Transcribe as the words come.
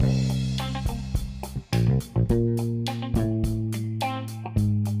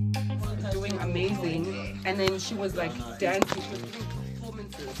she was like dancing, she was doing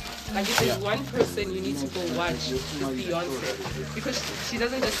performances. Like if there's one person you need to go watch, it's Beyonce, because she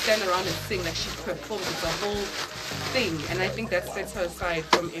doesn't just stand around and sing, like she performs. It's a whole thing, and I think that sets her aside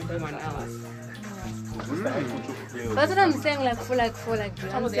from everyone else. That's what I'm saying, like for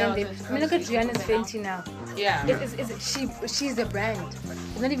Beyonce. I mean, look at Rihanna's Fenty now. Yeah. She's a brand.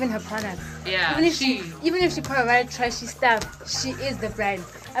 It's not even her product. Yeah. Even if she provides trashy stuff, she is the brand.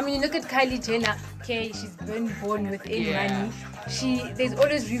 I mean, you look at Kylie Jenner. Okay, she's been born within money. There's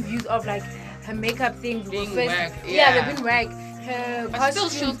always reviews of like her makeup things being whack. They've been whack. Her but still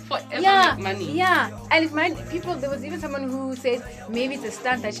she'll forever make money. Yeah, and it might people. There was even someone who said maybe it's a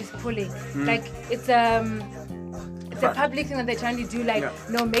stunt that she's pulling. Like it's a public thing that they're trying to do. Like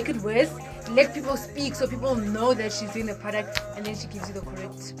no, make it worse. Let people speak so people know that she's doing the product, and then she gives you the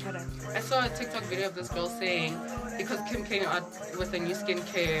correct product. I saw a TikTok video of this girl saying, because Kim came out with a new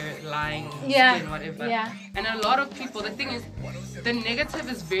skincare line, skin, whatever. Yeah. And a lot of people, the thing is, the negative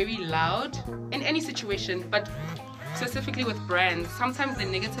is very loud in any situation, but specifically with brands, sometimes the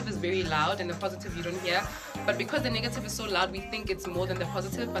negative is very loud and the positive you don't hear. But because the negative is so loud, we think it's more than the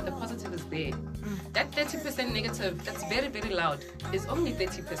positive, but the positive is there. That 30% negative, that's very, very loud, is only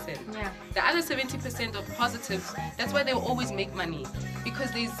 30%. Yeah. The other 70% of positives, that's why they'll always make money.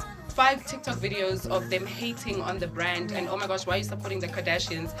 Because there's 5 TikTok videos of them hating on the brand and oh my gosh, why are you supporting the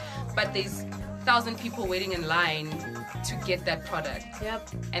Kardashians? But there's 1,000 people waiting in line to get that product. Yep.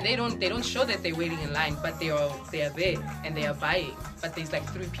 And they don't show that they're waiting in line, but they are there and they are buying. But there's like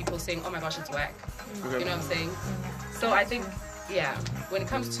 3 people saying, oh my gosh, it's whack. Okay. You know what I'm saying? So I think, when it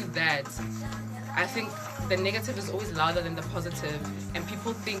comes to that, I think the negative is always louder than the positive, and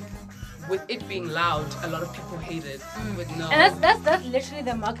people think with it being loud, a lot of people hate it. With no. And that's literally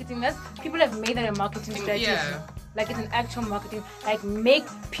the marketing. People have made that a marketing strategy. Yeah. Like it's an actual marketing. Like make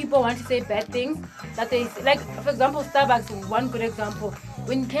people want to say bad things. That they like, for example, Starbucks. One good example.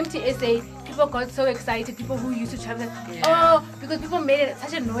 When it came to SA, people got so excited. People who used to travel, because people made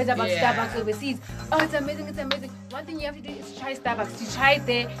such a noise about Starbucks overseas. Oh, it's amazing! It's amazing. One thing you have to do is try Starbucks. You try it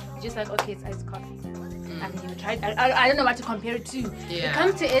there, you're just like, okay, it's iced coffee. And you try it. I don't know what to compare it to. Yeah. It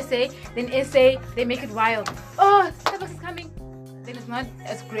comes to SA, then SA they make it wild. Oh, Starbucks is coming. Then it's not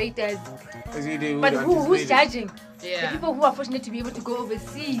as great as you do. But who's judging? Yeah. The people who are fortunate to be able to go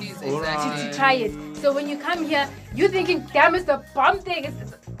overseas to try it. So when you come here, you're thinking, damn, it's a bomb thing.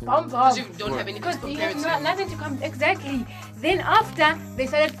 It's a bomb. Because you don't have anything to compare it to. Nothing to come. Exactly. Then after, they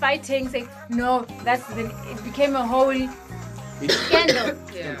started fighting, saying, no, then it became a whole scandal.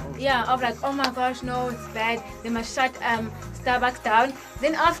 Of like, oh my gosh, no, it's bad. They must shut Starbucks down.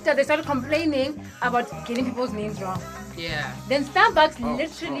 Then after, they started complaining about getting people's names wrong. Yeah. Then Starbucks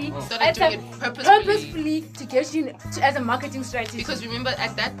literally started doing it purposefully to get you as a marketing strategy. Because remember,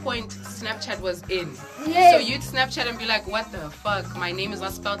 at that point, Snapchat was in. Yes. So you'd Snapchat and be like, what the fuck? My name is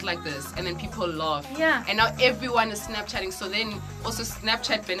not spelled like this. And then people laugh. Yeah. And now everyone is Snapchatting. So then also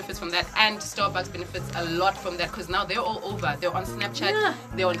Snapchat benefits from that, and Starbucks benefits a lot from that, because now they're all over. They're on Snapchat,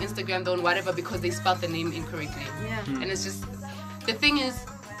 they're on Instagram, they're on whatever, because they spelled the name incorrectly. Yeah. And it's just, the thing is,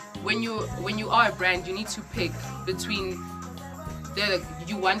 when you are a brand, you need to pick between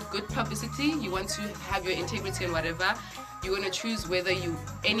you want good publicity, you want to have your integrity and whatever. You're going to choose whether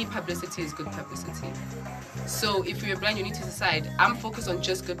any publicity is good publicity. So if you're a brand, you need to decide, I'm focused on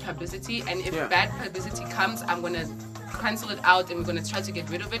just good publicity, and if bad publicity comes, I'm going to cancel it out and we're going to try to get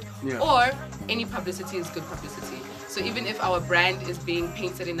rid of it. Or any publicity is good publicity. So even if our brand is being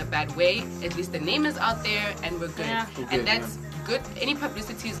painted in a bad way, at least the name is out there and we're good. And that's good. Any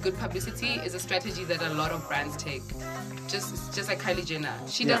publicity is good publicity is a strategy that a lot of brands take. Just like Kylie Jenner.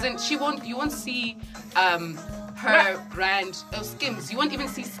 You won't see her brand Skims. You won't even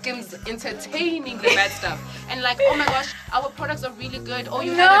see Skims entertaining the bad stuff. And like, oh my gosh, our products are really good. Oh,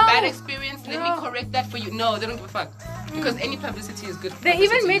 you had a bad experience, let me correct that for you. No, they don't give a fuck. Because any publicity is good publicity.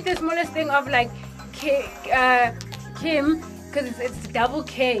 They even made the smallest thing of like Kim, because it's double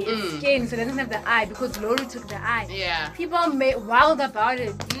K, it's skin, so it doesn't have the I, because Lori took the I. Yeah. People made wild about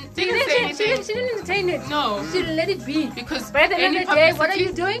it. She didn't entertain it. No. She let it be. Because by the end of the day, what are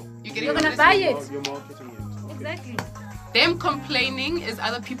you doing? You're going to buy it. You're marketing it. Exactly. Them complaining is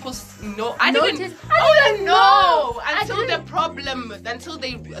other people's I didn't know until the problem,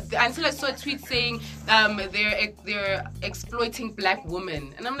 until I saw a tweet saying they're exploiting black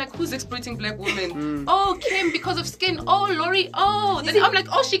women, and I'm like, who's exploiting black women? Oh, Kim, because of skin. Oh, Lori. Oh, then I'm like,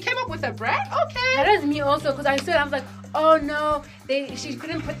 oh, she came up with a brand. Okay. That is me also, because I was like, oh no, she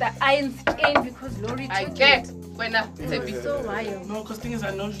couldn't put the I in skin because Lori took it. When it's so wild. No, because thing is,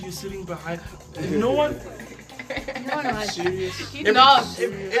 I know you're sitting behind. No one. No one was. Serious?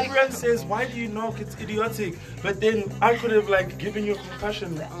 Everyone says, why do you knock? It's idiotic. But then I could have like given you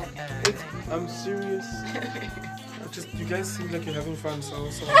concussion. I'm serious. You guys seem like you're having fun, so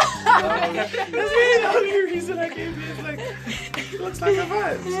that's really the only reason I gave you. It's like, it looks like a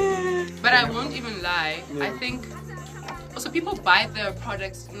vibe. But I won't even lie. I think also people buy their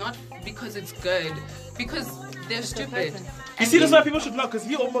products not because it's good, because they're stupid. You see, that's why people should knock, because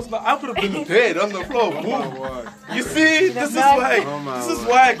he almost knocked. I could have been dead on the floor. Boom. You see, this is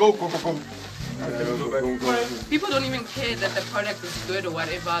why I go. People don't even care that the product is good or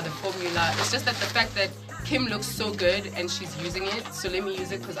whatever, the formula. It's just that the fact that Kim looks so good and she's using it, so let me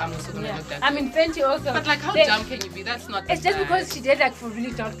use it because I'm also gonna look that good. I mean, Fenty also. But like, how dumb can you be? That's not. It's just because she did like for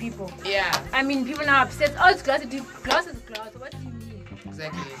really dark people. Yeah. I mean, people now upset. Oh, it's glass. Glass is glass. What do you mean?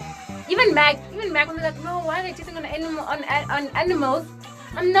 Exactly. Even Mac when they're like, no, why are they cheating on animals?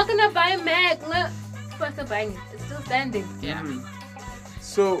 I'm not gonna buy Mac. No, I'm still buying it. It's still standing. Yeah.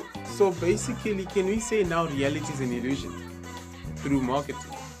 So basically, can we say now reality is an illusion through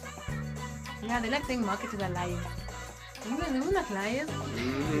marketing? Yeah, they like saying marketers are liars. We're not liars.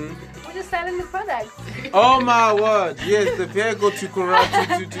 We're just selling the product. Oh my word! Yes, the pair go to corrupt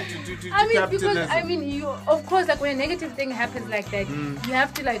to capitalism. Because you of course, like when a negative thing happens like that, you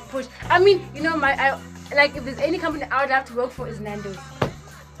have to like push. I mean, you know, like if there's any company I would have to work for is Nando's.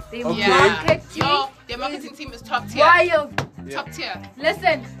 Their marketing team is top tier. Wild. Top tier.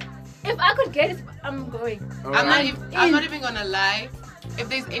 Listen, if I could get it, I'm going. I'm not even gonna lie. If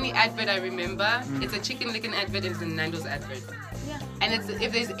there's any advert I remember, it's a Chicken Licken advert and it's a Nando's advert. Yeah. And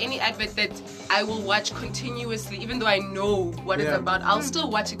if there's any advert that I will watch continuously, even though I know what it's about, I'll still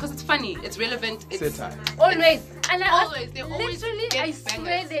watch it because it's funny, it's relevant, it's satire. Always. And they always literally, get I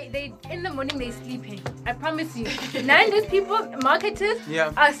swear bangers. they in the morning they sleeping. I promise you. Nando's people, marketers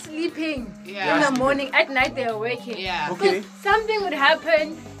are sleeping in the morning. At night they are waking. Yeah. Okay. Something would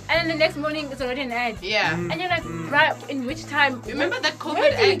happen. And then the next morning it's already an ad. Yeah. And you're like, right, in which time? Remember that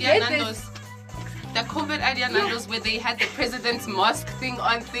COVID idea, Nando's? That COVID idea, Nando's, where they had the president's mosque thing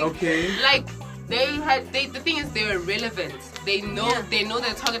on thing. Okay. Like, the thing is, they're relevant. They know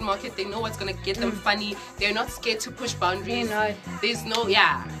their target market. They know what's going to get them funny. They're not scared to push boundaries. There's no,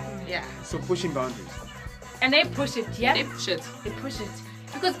 yeah. So pushing boundaries. And they push it, yeah? They push it.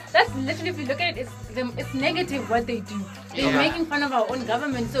 Because that's literally, if you look at it, it's negative what they do. They're making fun of our own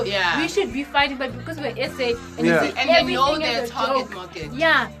government. So we should be fighting, but because we're SA and they know their target market.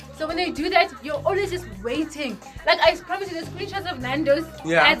 Yeah. So when they do that, you're always just waiting. Like I promise you, the screenshots of Nando's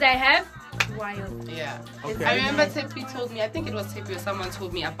as I have. Wild. Yeah. Okay. I remember Tepi told me, I think it was Tepi or someone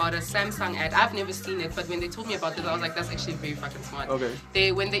told me about a Samsung ad. I've never seen it, but when they told me about it, I was like, that's actually very fucking smart.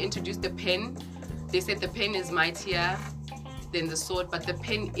 Okay. When they introduced the pen, they said the pen is mightier than the sword, but the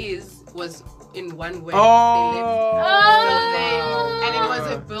pen was in one way. And it was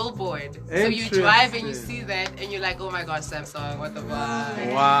a billboard. So you drive and you see that and you're like, oh my gosh, Samsung, what the fuck?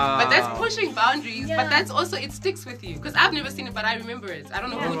 Wow. But that's pushing boundaries, but that's also, it sticks with you. Because I've never seen it, but I remember it. I don't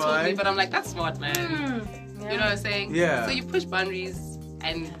know who told me, but I'm like, that's smart, man. You know what I'm saying? Yeah. So you push boundaries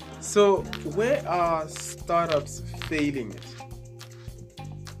and... So where are startups failing it?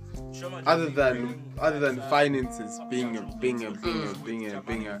 Other than finances being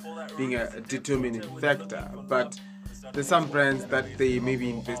a determining factor, but there's some brands that they maybe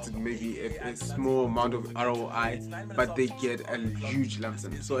invested a small amount of ROI, but they get a huge lump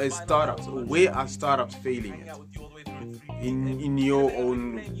sum. So as startups, where are startups failing it? In your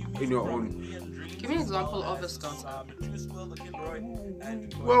own. Give me an example of a startup.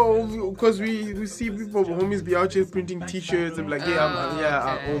 Well, because we see people, homies, be out here printing T-shirts and like,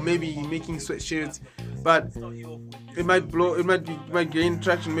 or maybe making sweatshirts, but it might gain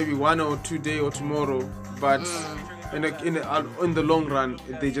traction maybe 1 or 2 days or tomorrow, but in the long run,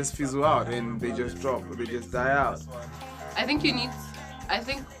 they just fizzle out and they just drop or they just die out. I think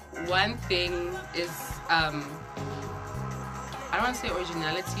one thing is I don't want to say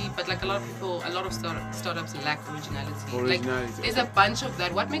originality, but like a lot of startups lack originality. Like there's a bunch of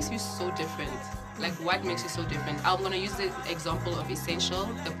that. What makes you so different? Like what makes you so different? I'm gonna use the example of Essential,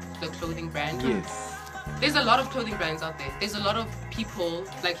 the clothing brand. Yes. There's a lot of clothing brands out there. There's a lot of people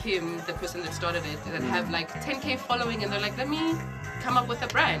like him, the person that started it, that have like 10K following, and they're like, let me come up with a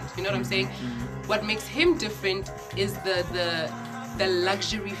brand. You know what I'm saying? What makes him different is the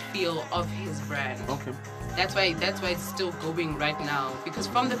luxury feel of his brand. Okay. That's why it's still going right now, because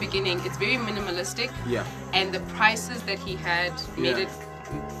from the beginning it's very minimalistic. Yeah. And the prices that he had made it.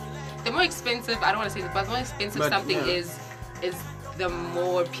 The more expensive, I don't want to say this, but the more expensive something is the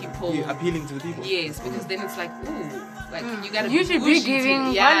more people appealing to the people. Yes, because then it's like, ooh, like you gotta you should be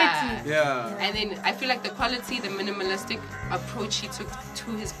giving quality. Yeah. And then I feel like the quality, the minimalistic approach he took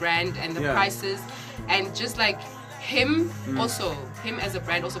to his brand and the prices, and just like him also, him as a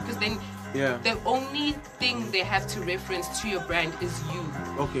brand also, because then the only thing they have to reference to your brand is you.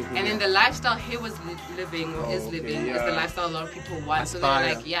 Okay. And then the lifestyle he was living or is living is the lifestyle a lot of people want. So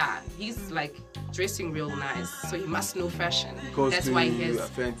they're like, he's like dressing real nice, so he must know fashion. That's why he has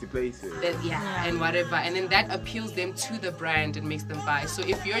fancy places. And whatever. And then that appeals them to the brand and makes them buy. So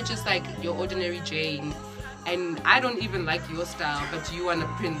if you're just like your ordinary Jane, and I don't even like your style, but you want to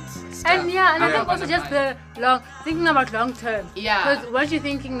print stuff. And I think also just the thinking about long term. Yeah. Because what you're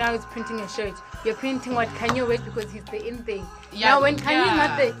thinking now is printing a shirt. You're printing what Kanye wears because he's the in thing. Now when Kanye's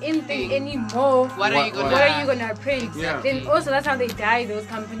not the in thing anymore, what are you gonna print? Then also that's how they die, those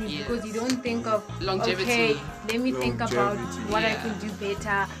companies, because you don't think of longevity. Okay, let me think about what I can do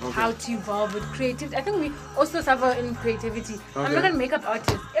better, how to evolve with creativity. I think we also suffer in creativity. I'm not a makeup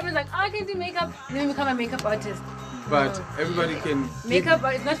artist. Everyone's like, I can do makeup, let me become a makeup artist. But everybody can makeup,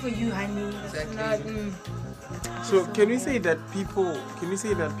 but it's not for you, honey. It's not. So can we say that people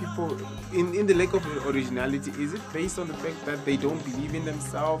in the lack of originality, is it based on the fact that they don't believe in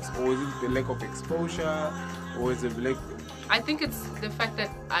themselves, or is it the lack of exposure, or is it like? I think it's the fact that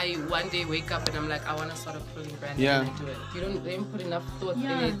I one day wake up and I'm like, I want to start a clothing brand and do it. They don't put enough thought in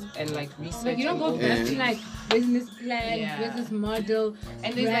it and like research. Like you don't go back to like business plan, business model,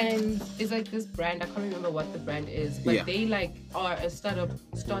 and there's like this brand, I can't remember what the brand is, but they like are a startup,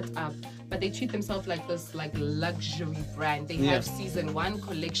 but they treat themselves like this like luxury brand. They have season 1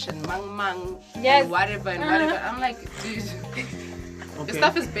 collection, and whatever. I'm like, dude. The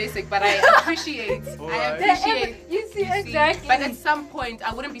stuff is basic, but I appreciate. You see, exactly. But at some point,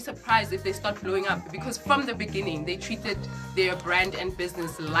 I wouldn't be surprised if they start blowing up, because from the beginning, they treated their brand and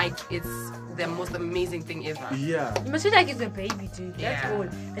business like it's the most amazing thing ever. Yeah. You must feel like it's a baby, dude. That's all.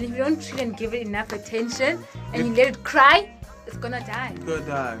 And if you don't treat and give it enough attention, and you let it cry, it's gonna die.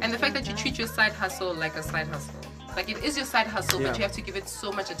 And the fact that you treat your side hustle like a side hustle. Like it is your side hustle, but you have to give it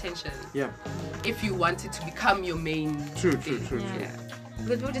so much attention. Yeah. If you want it to become your main thing. True.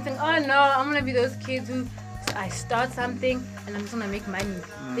 Because people just think, oh no, I'm gonna be those kids who I start something and I'm just gonna make money.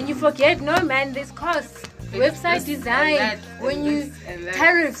 Then you forget, no man, there's costs. Website design,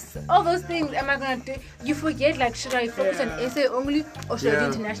 tariffs, all those things. Am I gonna do? You forget, like, should I focus on essay only, or should I do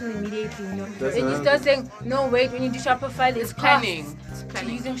international immediately? You know. Then you start saying, no, wait. When you do Shopify, there's planning. It's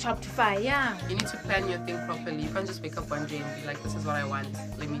planning. Using Shopify, You need to plan your thing properly. You can't just wake up one day and be like, this is what I want.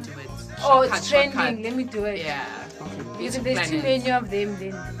 Let me do it. It's trending. Let me do it. Yeah. If there's too many of them,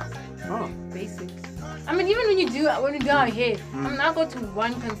 then basics. I mean, even when you do our hair, I'm not going to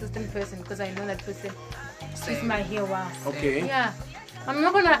one consistent person because I know that person. Is my hair well. Okay. Yeah. I'm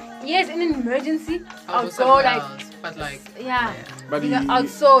not gonna. Yes, in an emergency, I'll go like. But like. Yeah. But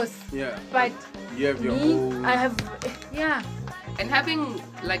outsource. Yeah. But you have your own. I have. Yeah. And having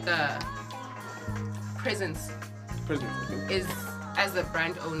like a presence. Is, as a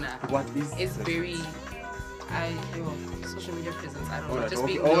brand owner. What is very. Social media presence. I don't know. Just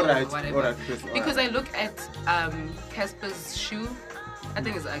being whatever. Because I look at Casper's shoe. I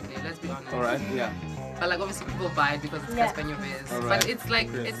think it's ugly. Let's be honest. Alright. Yeah. But like obviously people buy it because it's Casper and your biz. Right. But it's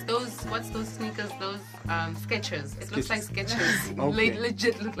like it's those those sneakers, those Skechers. It looks like Skechers.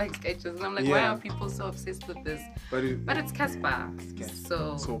 Legit look like Skechers. And I'm like, why are people so obsessed with this? But it's Casper.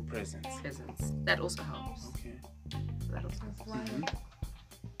 So presence. That also helps. Okay. That also helps.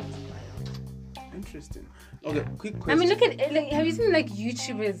 Interesting. Okay, quick question. I mean, look at like, have you seen like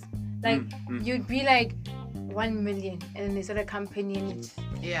YouTubers? Like you'd be like 1 million and then they start a company and it's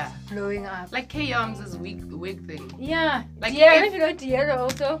blowing up. Like K-Arms' wig thing. Yeah. Like Diera, if you know Diera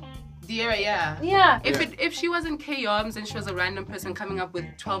also. Diera, yeah. If she was in K-Arms and she was a random person coming up with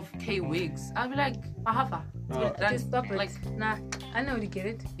 12K wigs, I'd be like, Bahafa. Just stop it. Like, nah, I know you get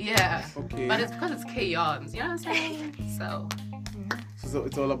it. Yeah. Okay. But it's because it's K-Arms, you know what I'm saying? So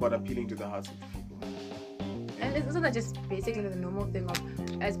it's all about appealing to the hearts of people. And it's also not just basically the normal thing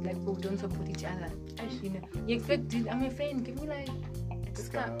of as black people don't support each other. You know, you expect, dude, I'm a fan, give me like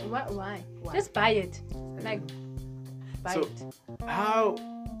discount. Why? Just buy it. Like, buy it. How?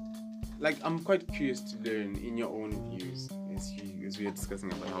 Like, I'm quite curious to learn in your own views as we are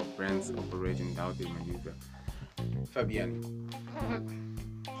discussing about how brands operate and how they maneuver. Fabian.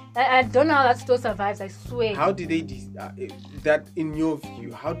 I don't know how that still survives. I swear. How did they that in your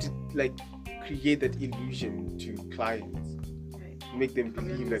view? How did like create that illusion to clients, make them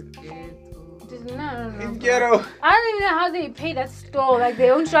believe that? No. Ghetto. I don't even know how they pay that store, like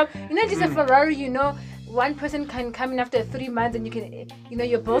their own shop. You know, just a Ferrari. You know, one person can come in after 3 months and you can,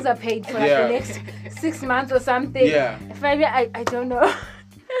 your bills are paid for like the next 6 months or something. Yeah. 5 years, I don't know.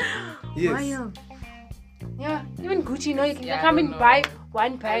 Yes. Wild. Yeah, even Gucci, you can come and buy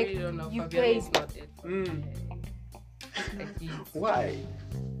one bag. I really don't know. You Fabian pay. is not it. Why?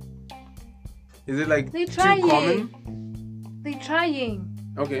 Is it like They're too trying. common? They're trying.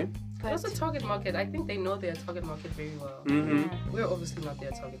 Okay. But Also, target market. I think they know their target market very well. Mm-hmm. We're obviously not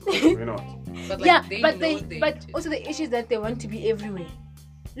their target market. We're not. But but also the issue is that they want to be everywhere.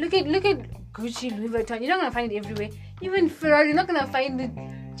 Look at Gucci, Louis Vuitton. You're not gonna find it everywhere. Even Ferrari, you're not gonna find it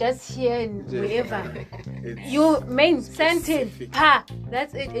just here and wherever. Your main Santin,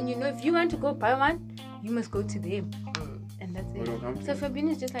 that's it. And if you want to go buy one, you must go to them, and that's it. So Fabian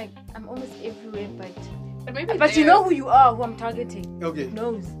is just like, I'm almost everywhere, but you know who you are, who I'm targeting. Okay. He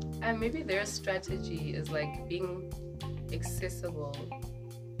knows. And maybe their strategy is like being accessible,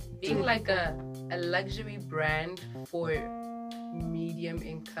 being like a luxury brand for medium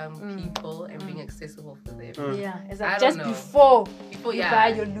income people and being accessible for them. Yeah, it's like just before you buy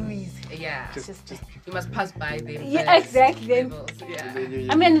your Louis. Yeah, Just you must pass by them. Yeah, exactly.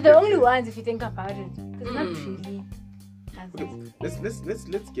 I mean, they're the only ones if you think about it. It's not really. Okay,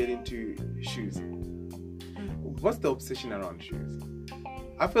 let's get into shoes. What's the obsession around shoes?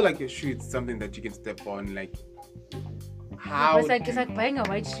 I feel like a shoe is something that you can step on. Like how? It's like buying a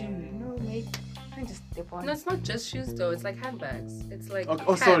white shoe. Mate. Just step on. No, it's not just shoes though. It's like handbags. It's like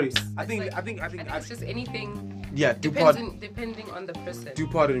sorry. I think it's just anything. Yeah, depending on the person. Do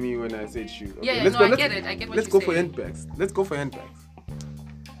pardon me when I said shoe. Okay, I get it. I get what let's you're go saying. for handbags. Let's go for handbags.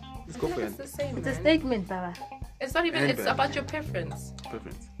 It's the same. It's a statement, Baba. It's not even. It's about your preference.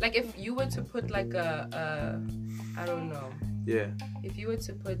 Preference. Like if you were to put like I don't know. Yeah. If you were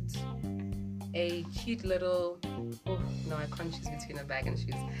to put a cute little, no, I can't choose between a bag and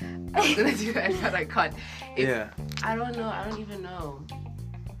shoes. I was gonna do that, but I can't. I don't know. I don't even know.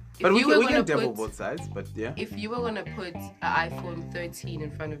 But we can dabble both sides. But yeah. If you were gonna put an iPhone 13 in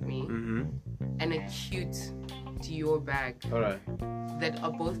front of me and a cute Dior bag, all right, that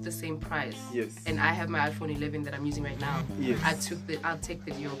are both the same price. Yes. And I have my iPhone 11 that I'm using right now. Yes. I'll take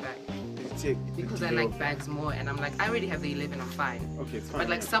the Dior bag. Because I I like bags more, and I'm like, I already have the 11, I'm fine. Okay, it's fine. But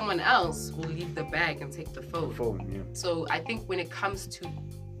like someone else will leave the bag and take the phone. Yeah. So I think when it comes to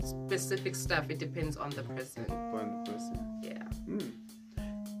specific stuff, it depends on the person. Yeah.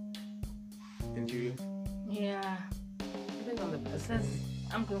 And you? Yeah. Depends on the person.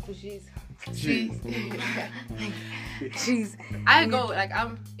 I'm going for shoes. Shoes. I go like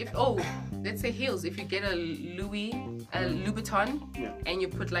let's say heels. If you get a Louis Vuitton, and you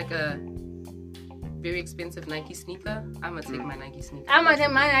put like a very expensive Nike sneaker, I'm gonna take my Nike sneaker. I'm gonna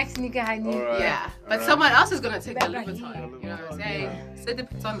take my Nike sneaker, honey. Yeah, but someone else is gonna take the Louis Vuitton. You know what I'm saying? So it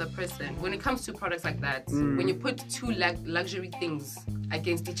depends on the person. When it comes to products like that, when you put two luxury things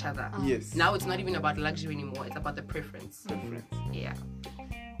against each other, now it's not even about luxury anymore. It's about the preference. Yeah.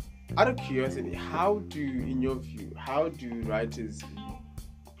 Out of curiosity, in your view, how do writers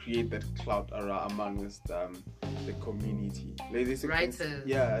create that clout amongst the community? Like writers.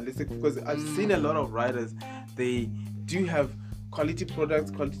 Because I've seen a lot of writers. They do have quality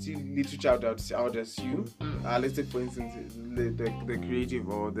products, quality literature. I would assume. Let's say, for instance, the creative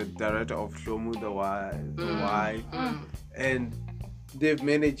or the director of Shlomu the Y, and they've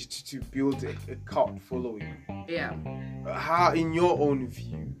managed to build a cult following. Yeah. How, in your own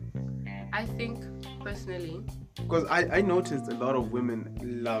view? I think personally, because I noticed a lot of women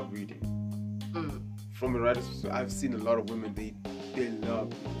love reading. From a writer's perspective, I've seen a lot of women they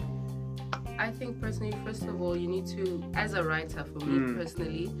love reading. I think personally, first of all, you need to, as a writer, for me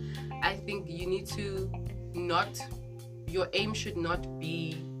personally, I think you need to your aim should not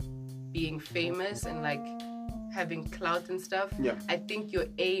be being famous and like having clout and stuff. Yeah. I think your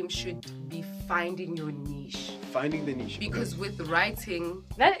aim should be finding your niche. Finding the niche. Because with writing,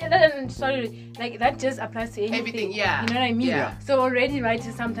 that just applies to anything. Everything, yeah. You know what I mean? Yeah. So already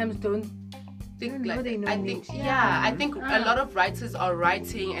writers sometimes don't think know like they know I niche. think I think a lot of writers are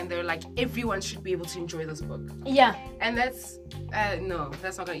writing and they're like, everyone should be able to enjoy this book. Yeah. And that's no,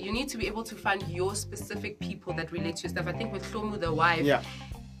 that's not gonna. You need to be able to find your specific people that relate to your stuff. I think with Shlomu the wife,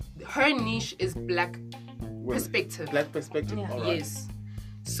 her niche is black perspective. Black perspective. Yeah. All right. Yes.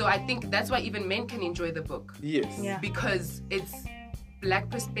 So I think that's why even men can enjoy the book. Yes. Yeah. Because it's black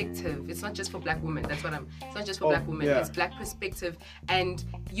perspective. It's not just for black women. It's not just for black women. Yeah. It's black perspective. And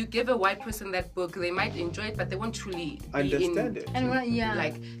you give a white person that book, they might enjoy it, but they won't truly understand it. And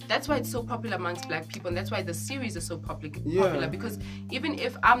like that's why it's so popular amongst black people, and that's why the series is so popular. Because even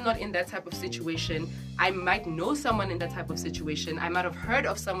if I'm not in that type of situation, I might know someone in that type of situation. I might have heard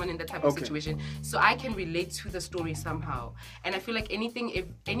of someone in that type of situation. So I can relate to the story somehow. And I feel like if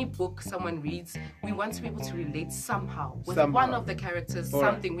any book someone reads, we want to be able to relate somehow with one of the characters,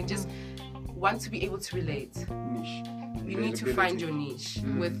 something. We just want to be able to relate. Niche. You need to find your niche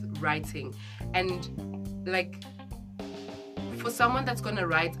with writing. And like, for someone that's going to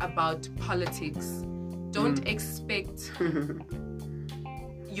write about politics, don't expect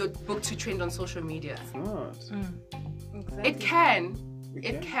your book to trend on social media. It's not. Exactly.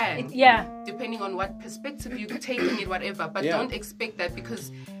 It can. Depending on what perspective you're taking it, whatever. But don't expect that,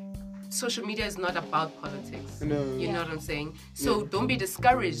 because social media is not about politics. No. You know what I'm saying? So don't be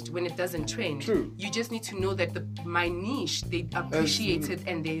discouraged when it doesn't trend. True. You just need to know that my niche, they appreciate it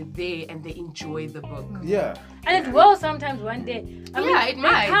and they're there and they enjoy the book. Yeah. And it will sometimes one day. It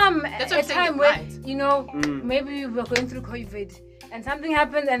might come That's a time where, maybe we're going through COVID and something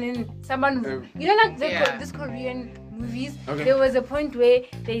happens and then someone, like this Korean movies, there was a point where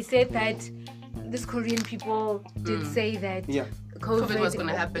they said that these Korean people did say that COVID was going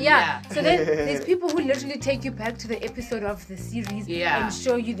to happen. So then there's people who literally take you back to the episode of the series and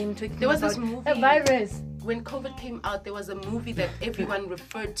show you them talking there was about this movie, the virus. When COVID came out, there was a movie that everyone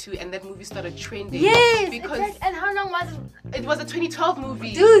referred to, and that movie started trending. Yes, because and how long was it? It was a 2012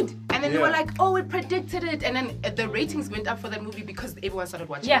 movie, dude. And then they were like, "Oh, it predicted it," and then the ratings went up for that movie because everyone started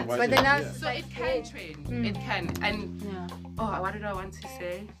watching. Yeah, but then so it can trend. It can. And what did I want to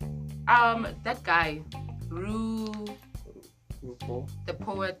say? That guy, the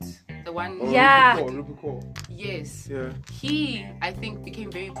poet, the one. Rupert. Yes. Yeah. He, I think, became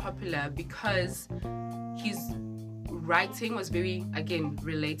very popular because his writing was very, again,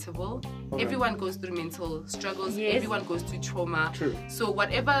 relatable. Everyone goes through mental struggles. Everyone goes through trauma. True. So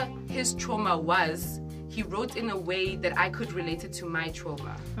whatever his trauma was, he wrote in a way that I could relate it to my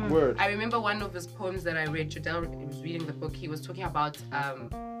trauma. Word. I remember one of his poems that I read. Jadel was reading the book. He was talking about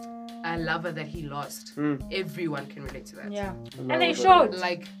a lover that he lost. Everyone can relate to that. Yeah. And they showed.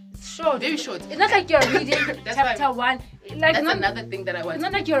 Like, short. Very short. It's not like you're reading chapter 1. Like, that's another thing that I want. It's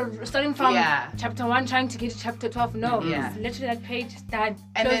not like you're starting from chapter 1 trying to get to chapter 12. No. It's literally that page that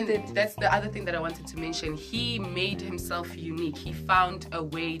and then that's the other thing that I wanted to mention. He made himself unique. He found a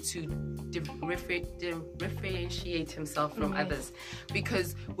way to differentiate himself from others.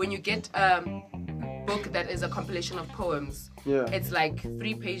 Because when you get book that is a compilation of poems, it's like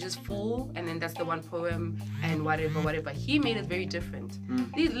 3 pages full, and then that's the one poem and whatever. He made it very different.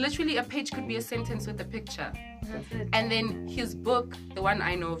 Literally a page could be a sentence with a picture. That's it. And then his book, the one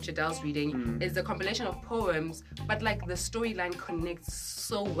I know of Jadel's reading, is a compilation of poems, but like the storyline connects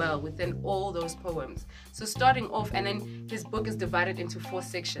so well within all those poems. So starting off, and then his book is divided into 4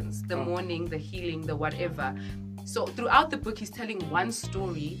 sections: the mourning, the healing, the whatever. So throughout the book, he's telling one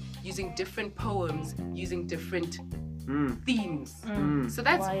story using different poems, using different themes. So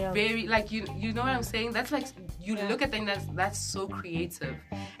that's very, like, you know what I'm saying? That's like, you look at them, that's so creative.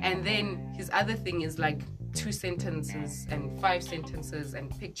 And then his other thing is like 2 sentences and 5 sentences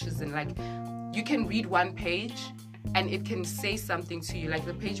and pictures, and like, you can read one page and it can say something to you. Like,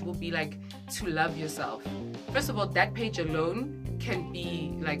 the page will be like, to love yourself. First of all, that page alone can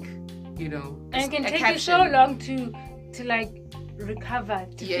be like, you know, and it can take you so long to like recover,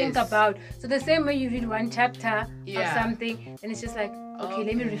 to think about. So the same way you read one chapter of something and it's just like, okay,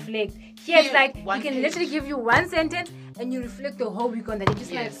 let me reflect. Here it's like, you can literally give you 1 sentence and you reflect the whole week on that. You're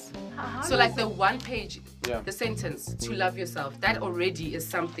just like, so like the 1 page, the sentence, to love yourself, that already is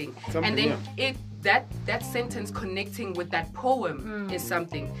something. And then that sentence connecting with that poem is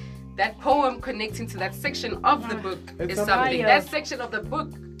something. That poem connecting to that section of the book is something. That section of the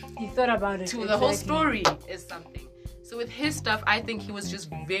book, you thought about it, to the whole story is something. So with his stuff, I think he was just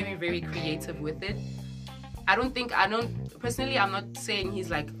very, very creative with it. Personally, I'm not saying he's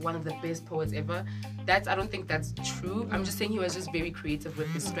like one of the best poets ever. I don't think that's true. I'm just saying he was just very creative with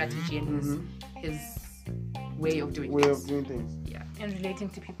his strategy and his way of doing things. Yeah. And relating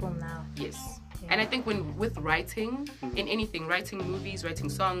to people now. Yes. And I think with writing, in anything, writing movies, writing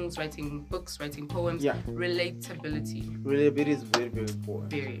songs, writing books, writing poems, relatability. Relatability is very, very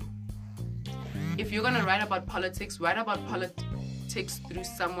important. Very. If you're going to write about politics, write about politics through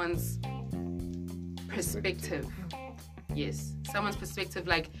someone's perspective. Yes, someone's perspective.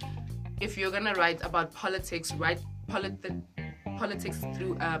 Like, if you're going to write about politics, write politics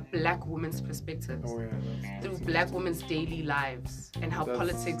through a black woman's perspective. Through black women's daily lives and how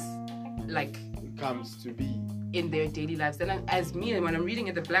politics, like, comes to be in their daily lives. Then as me, when I'm reading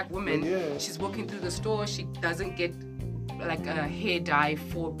it, the black woman, she's walking through the store, she doesn't get like a hair dye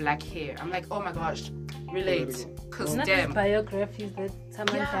for black hair. I'm like, oh my gosh, relate. Because not damn. these biographies that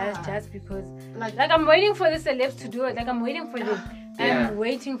someone does just because. Like I'm waiting for the celebs to do it. Like I'm waiting for them. I'm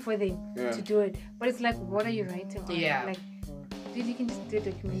waiting for them to do it. But it's like, what are you writing on? Yeah. Like, dude, you can just do a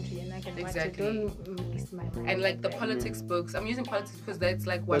documentary and I can watch it. Don't waste my money. And like the politics books, I'm using politics because that's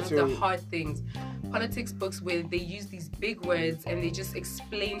like one of the hard things. Politics books where they use these big words and they just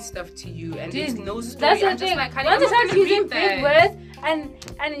explain stuff to you and there's no story. That's the I'm thing. just like, once you start using big words and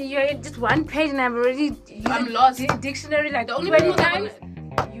you're in just one page and I've already I'm lost. Dictionary like the only people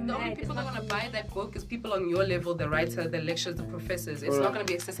that are gonna buy that book is people on your level, the writer, the lecturers, the professors. It's not gonna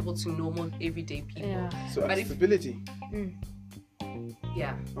be accessible to normal everyday people. Yeah. So accessibility.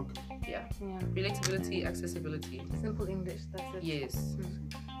 Yeah. Okay. Yeah. Relatability, accessibility. Simple English. That's it. Yes.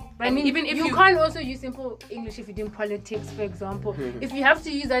 But I mean, even if you can't also use simple English if you're doing politics, for example. If you have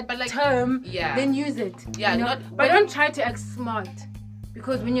to use that term, then use it. Yeah, you know? But don't try to act smart.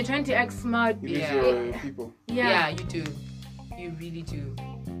 Because when you're trying to act smart, you lose your people. Yeah, you do. You really do.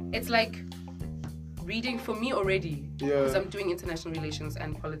 It's like reading for me already because I'm doing international relations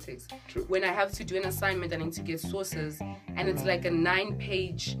and politics. True. When I have to do an assignment, I need to get sources, and it's like a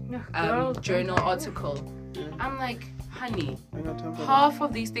 9-page journal article. I'm like, honey, half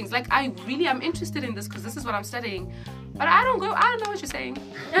of these things, like I'm interested in this because this is what I'm studying, but I don't know what you're saying.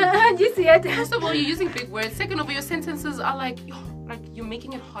 You see it. First of all, you're using big words. Second of all, your sentences are like you're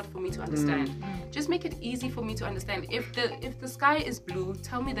making it hard for me to understand. Just make it easy for me to understand. If the sky is blue,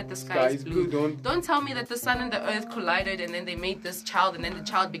 tell me that the sky is blue. Don't tell me that the sun and the earth collided and then they made this child and then the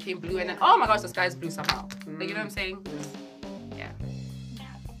child became blue and then oh my gosh, the sky is blue somehow. Like, you know what I'm saying? Yeah.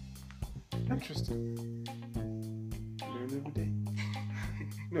 Interesting. Learn every day.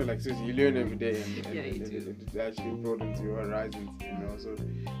 No, like seriously, you learn every day, and it actually broadens your horizons, and also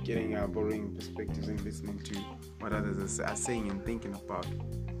getting borrowing perspectives and listening to what others are saying and thinking about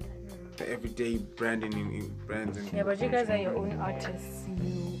the everyday branding in brands. And but you guys are your own artists,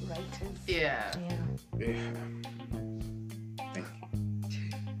 you writers. Yeah. Thank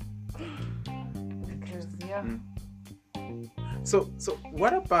you. Because So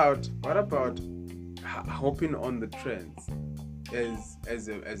what about hopping on the trends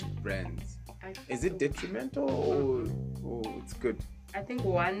as brands? Is it detrimental or it's good? I think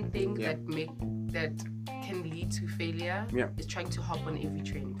one thing that can lead to failure is trying to hop on every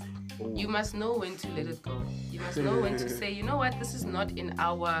trend. You must know when to let it go. You must know when to say, you know what, this is not in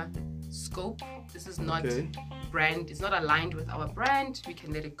our scope. This is not brand. It's not aligned with our brand. We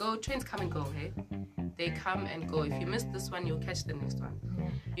can let it go. Trends come and go, hey? They come and go. If you miss this one, you'll catch the next one.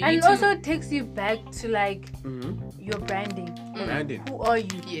 And it also takes you back to like your branding. Branding. Who are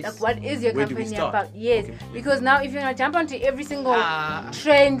you? Yes. Like what is your company about? Yes. Okay. Because now if you're gonna jump onto every single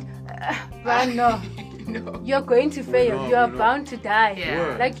trend, no. You're going to fail. You're bound to die.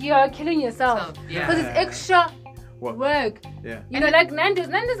 Yeah. Like you're killing yourself. Because it's extra work. Yeah. You know, like Nando's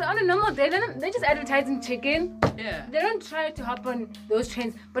on a normal day, they're just advertising chicken. Yeah. They don't try to hop on those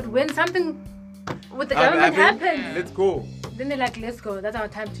trends. But when something with the government happens, let's go. Then they're like, let's go. That's our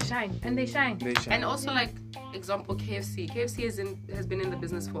time to shine. And they shine. And also, like, example, KFC. KFC has been in the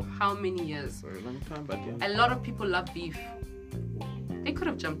business for how many years? For a long time, but a lot of people love beef. They could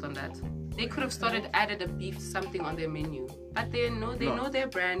have jumped on that. They could have added a beef something on their menu. But they know their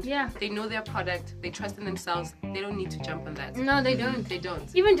brand. Yeah. They know their product. They trust in themselves. They don't need to jump on that. No, they don't. They don't.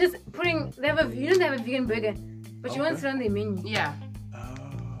 Even just they have a vegan burger, but you want to run their menu. Yeah.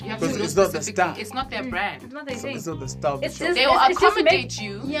 You have because to know it's not the specifically. staff. It's not their brand. It's not their thing. It's not the staff. They'll accommodate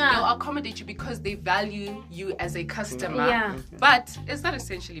you. They'll accommodate you because they value you as a customer. Yeah. But it's not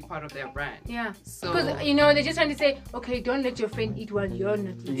essentially part of their brand. Yeah. So because they're just trying to say, okay, don't let your friend eat while you're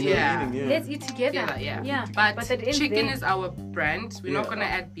not eating. Yeah. Let's eat together. Yeah. But chicken is our brand. We're not gonna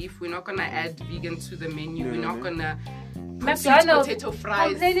add beef. We're not gonna add vegan to the menu. We're not gonna put sweet potato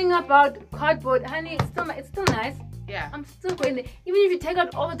fries. Complaining about cardboard, honey. It's still nice. Yeah. I'm still going there. Even if you take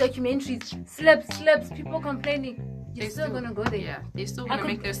out all the documentaries, slaps, people complaining, you're still gonna go there. Yeah, they're still gonna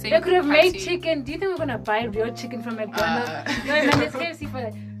make the same. They could have made chicken. Do you think we're gonna buy real chicken from McDonald's? No, man, there's KFC for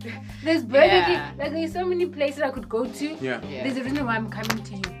that. There's Burger King. Like there's so many places I could go to. Yeah. There's a reason why I'm coming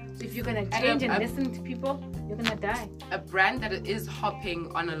to you. So if you're gonna change and listen to people, you're gonna die. A brand that is hopping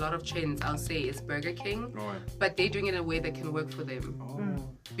on a lot of trends, I'll say, is Burger King. But they're doing it in a way that can work for them.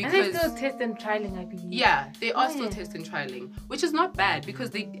 Because and they're still test and trialing, I believe. Yeah, they are still test and trialing, which is not bad because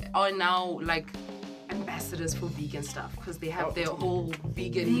they are now like ambassadors ambassadors for vegan stuff because they have their whole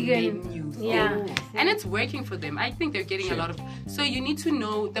vegan menu thing. And it's working for them. I think they're getting a lot of... So you need to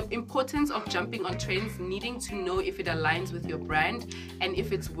know the importance of jumping on trends, needing to know if it aligns with your brand and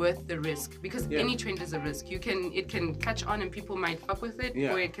if it's worth the risk. Because any trend is a risk. It can catch on and people might fuck with it,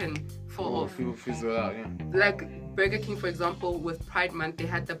 or it can fall off. Fizzle out, Like Burger King, for example, with Pride Month, they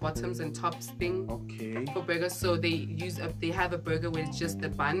had the bottoms and tops thing for burgers. So they have a burger where it's just the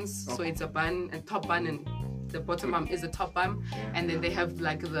buns. So it's a bun and top bun, and the bottom bun is a top bun, and then they have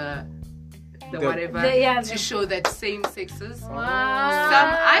like the whatever to show that same sexes.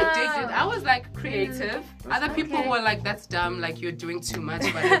 I digged it. I was like creative. Other people were like, that's dumb, like you're doing too much,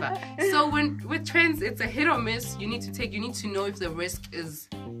 whatever. So with trends, it's a hit or miss. You need to know if the risk is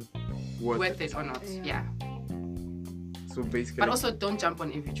worth it or not. So basically, but also don't jump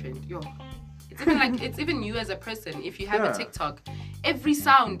on every trend. It's even you as a person. If you have a TikTok, every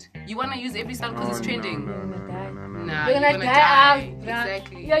sound you wanna use every sound because it's trending. Nah, you're gonna die out.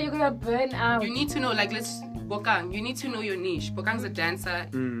 Exactly. Yeah, you're gonna burn out. You need to know, like, Bokang, you need to know your niche. Bokang's a dancer.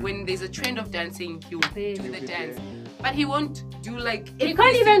 When there's a trend of dancing, he will do the dance. But he won't do like... He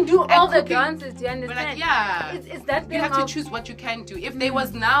can't even do all the dances, do you understand? Like, it's that thing. You have to choose what you can do. If there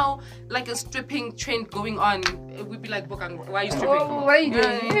was now like a stripping trend going on, it would be like, Bokang, why are you stripping? What are you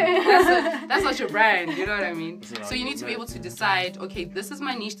doing? That's not your brand, you know what I mean? So you need to be able to decide, okay, this is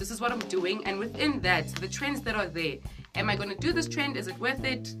my niche, this is what I'm doing, and within that, the trends that are there, am I going to do this trend? Is it worth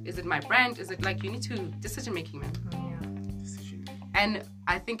it? Is it my brand? Is it like, you need to, decision making, man. And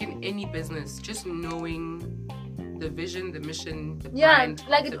I think in any business, just knowing the vision, the mission, the brand.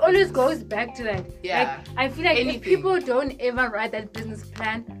 Like it always goes back to that. Like I feel like if people don't ever write that business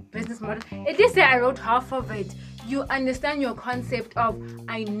plan, business model, at least say I wrote half of it. You understand your concept of,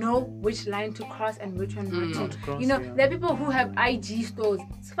 I know which line to cross and which one not to. Cross, there are people who have IG stores.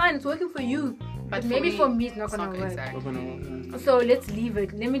 It's fine, it's working for you. But maybe for me, it's not gonna work. Exactly. So let's leave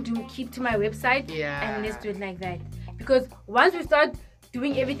it. Let me keep to my website and let's do it like that. Because once we start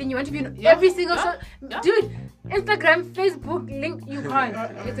doing everything, you want to be on every single shot. Dude, Instagram, Facebook, link, you can't.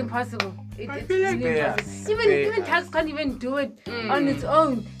 It's impossible. It's really impossible. Even tax can't even do it on its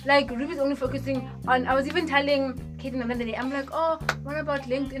own. Like Ruby's only focusing on, I was even telling Kate the other day, I'm like, oh, what about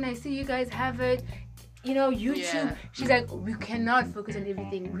LinkedIn? I see you guys have it. YouTube. She's like, we cannot focus on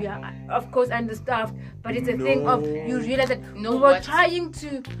everything. We are, of course, understaffed, but it's a thing of, you realize that we were trying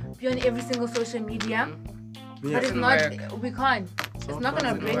to be on every single social media, but it's not, we can't. It's not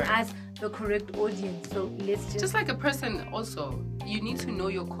going to bring us the correct audience. So let's just like a person also, you need to know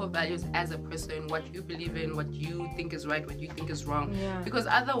your core values as a person, what you believe in, what you think is right, what you think is wrong. Because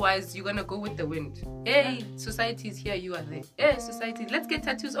otherwise you're gonna go with the wind. Hey, society is here, you are there. Hey, society, let's get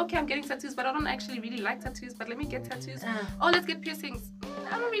tattoos. Okay, I'm getting tattoos, but I don't actually really like tattoos, but let me get tattoos. Oh, let's get piercings.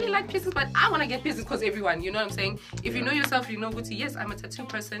 I don't really like piercings, but I want to get piercings because everyone, you know what I'm saying? If you know yourself, you know, Guti, yes, I'm a tattoo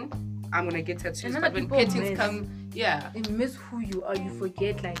person, I'm gonna get tattoos. But when piercings come, you miss who you are. You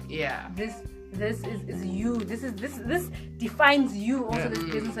forget, like, this is you. This defines you. Also, this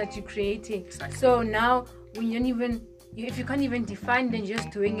business that you're creating. Exactly. So now, when you don't even, if you can't even define, then you're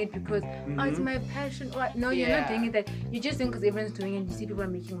just doing it because it's my passion. Or no, you're not doing it. That you're just doing because everyone's doing it. You see people are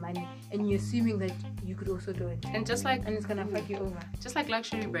making money, and you're assuming that you could also do it. And it's gonna fuck you over. Just like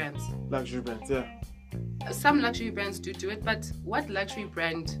luxury brands. Some luxury brands do it, but what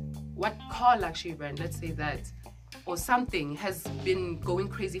car luxury brand, let's say that, or something has been going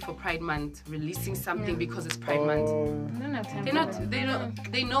crazy for Pride Month, releasing something because it's Pride Month.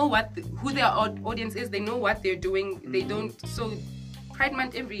 They know who their audience is, they know what they're doing, they don't, so Pride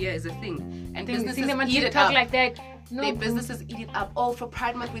Month every year is a thing, and businesses eat it up. Like that. No, businesses eat it up. Oh, for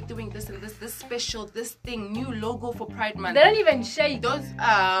Pride Month we're doing this and this special, this thing, new logo for Pride Month. They don't even shake. Those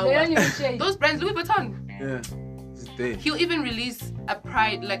brands, Louis Vuitton. He'll even release a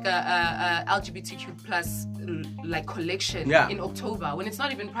Pride, like a LGBTQ plus like collection in October when it's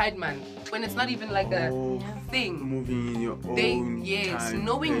not even Pride Month, when it's not even like a thing. Moving in your own time,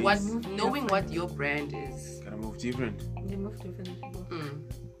 knowing what your brand is. Gotta move different. They move different.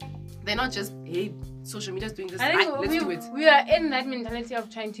 They're not just, hey, social media's doing this. Let's do it. We are in that mentality of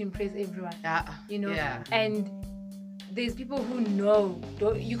trying to impress everyone. And there's people who know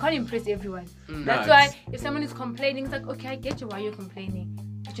you can't impress everyone. That's why if someone is complaining, it's like, okay, I get you why you're complaining,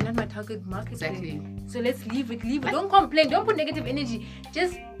 but you're not my target market. Exactly. So let's leave it. Don't complain. Don't put negative energy.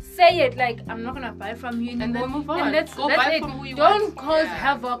 Just say it. Like, I'm not gonna buy from you anymore. And then move on. And that's buy it. from who you Don't want. cause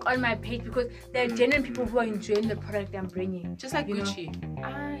havoc on my page because there are genuine people who are enjoying the product I'm bringing. Just like Gucci.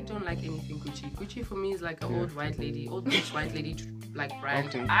 I don't like anything Gucci. Gucci for me is like an old white lady, like brand.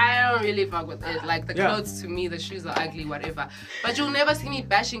 Okay. I don't really fuck with it. Like the clothes to me, the shoes are ugly, whatever. But you'll never see me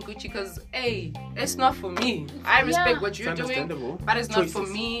bashing Gucci because, hey, it's not for me. I respect what you're doing, but it's not for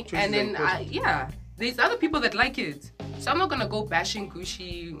me. And then, there's other people that like it. So I'm not gonna go bashing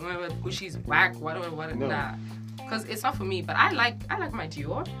Gucci, Gucci's whack, whatever. No. Nah. Because it's not for me, but I like my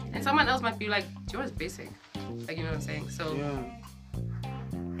Dior, and someone else might be like, Dior is basic. Like, you know what I'm saying? So,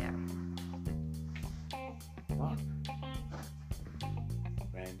 yeah. Wow.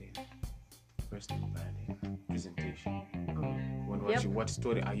 Branding. Personal branding. Presentation. What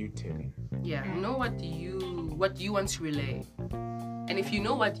story are you telling? Yeah. Know what you want to relay. And if you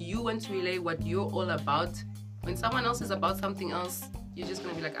know what you want to relay, what you're all about, when someone else is about something else, you're just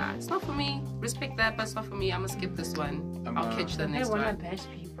gonna be like, it's not for me. Respect that, but it's not for me. I'm gonna skip this one. I'll catch the next one. I don't wanna bash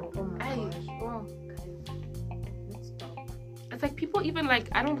people. Oh my gosh. Oh, let's stop. It's like people even like,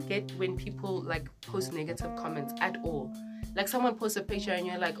 I don't get when people like post negative comments at all. Like someone posts a picture and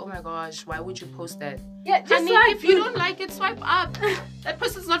you're like, oh my gosh, why would you post that? Yeah, just honey, if you don't like it, swipe up. That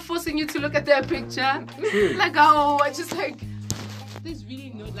person's not forcing you to look at their picture. Like, I just like, there's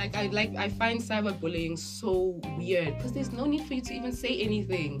really no, I find cyberbullying so weird because there's no need for you to even say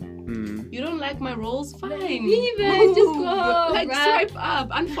anything. You don't like my roles? Fine. Leave it, just go. Like, swipe up,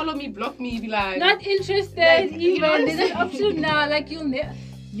 unfollow me, block me, be like, not interested, like, even. You know, there's an option now, like, you'll never.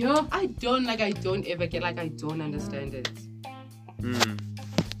 Yo, I don't ever get, like, I don't understand it.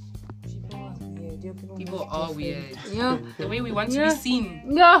 People are weird. Yeah. The way we want to be seen.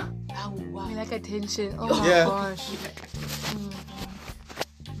 Yeah. Oh, wow. We like attention. Oh my gosh.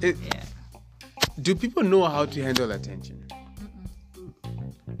 Do people know how to handle attention?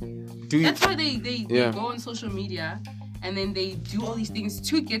 That's why they go on social media and then they do all these things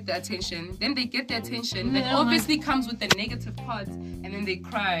to get the attention. Then they get the attention that obviously comes with the negative parts, and then they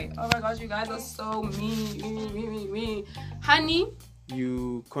cry. Oh my gosh, you guys are so me. Honey,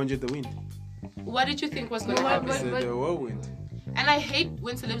 you conjured the wind. What did you think was going to happen? The whirlwind. And I hate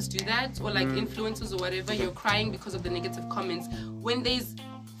when celebs do that, or like influencers or whatever. You're crying because of the negative comments when there's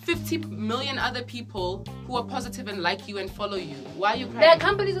 50 million other people who are positive and like you and follow you. Why are you crying? There are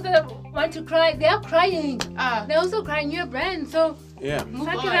companies that want to cry. They are crying. They're also crying. You're a brand, so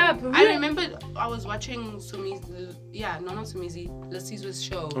suck it up. I remember I was watching Lasizu's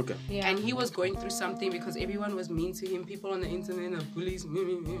show. Okay. Yeah. And he was going through something because everyone was mean to him. People on the internet are bullies,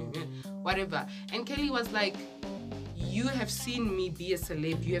 whatever. And Kelly was like, you have seen me be a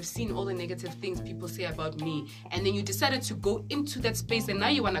celeb. You have seen all the negative things people say about me. And then you decided to go into that space and now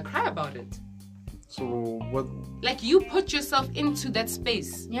you want to cry about it. So what? Like, you put yourself into that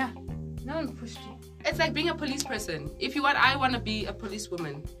space. Yeah. No one pushed you. It's like being a police person. I want to be a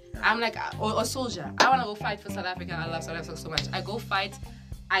policewoman. I'm like, or a soldier. I want to go fight for South Africa. I love South Africa so much. I go fight.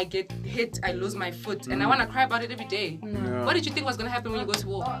 I get hit. I lose my foot. And I want to cry about it every day. No. What did you think was going to happen when you go to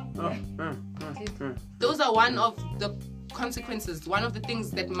war? Those are one of the consequences. One of the things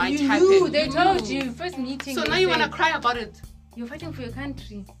that might happen. They told you. First meeting. So now you want to cry about it. You're fighting for your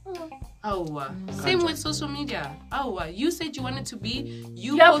country. Same with social media. You said you wanted to be.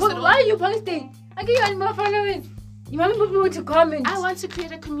 Why are you posting? I get you more followers. You want people to comment. I want to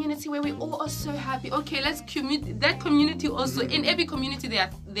create a community where we all are so happy. Okay, let's that community also. In every community,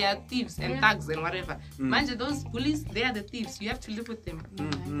 there are thieves and thugs and whatever. Mind those bullies, they are the thieves. You have to live with them.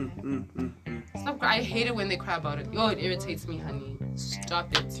 Stop. I hate it when they cry about it. It irritates me, honey.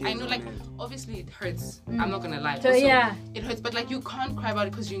 Stop it. I know, like, obviously it hurts. I'm not gonna lie. So it hurts, but like, you can't cry about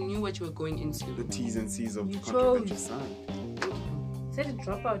it because you knew what you were going into. The T's and C's of the contract that you signed. You said to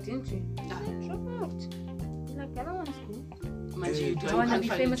drop out, didn't you? Yeah. Drop out. Like, I don't want school. I want to be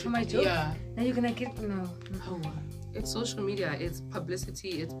famous for my job. Yeah. Now you're gonna get it's social media. It's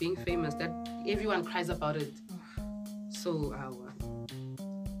publicity. It's being famous. That everyone cries about it. So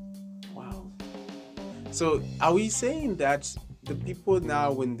wow. So are we saying that the people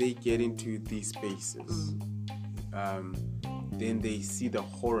now, when they get into these spaces, then they see the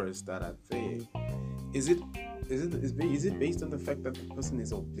horrors that are there? Is it based on the fact that the person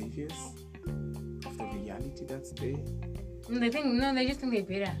is oblivious of the reality that's there? They just think they're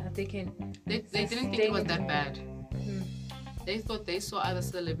better. That they can. They didn't think it was that bad. They thought they saw other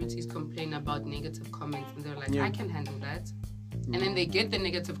celebrities complain about negative comments and they're like, I can handle that. And then they get the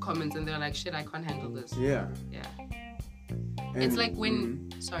negative comments and they're like, shit, I can't handle this. Yeah. And it's like when,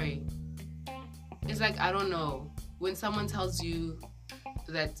 it's like, I don't know, when someone tells you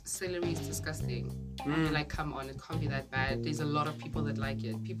that celery is disgusting. And you're like, come on, it can't be that bad. There's a lot of people that like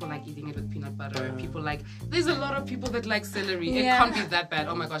it. People like eating it with peanut butter. There's a lot of people that like celery. It can't be that bad.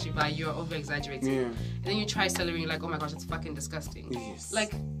 Oh my gosh, you're over exaggerating. And then you try celery and you're like, oh my gosh, it's fucking disgusting. Yes.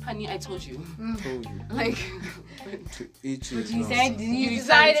 Like, honey, I told you. Told you. Like, to each but you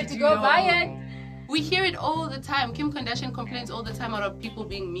decided to go buy it. We hear it all the time. Kim Kardashian complains all the time about people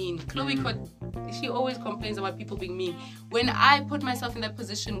being mean. She always complains about people being mean. When I put myself in that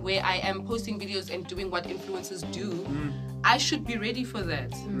position where I am posting videos and doing what influencers do, I should be ready for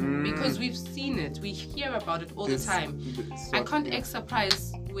that. Because we've seen it. We hear about it all the time. I can't act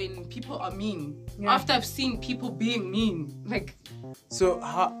surprised when people are mean. After I've seen people being mean. Like, so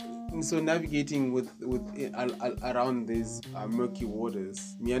navigating with around these murky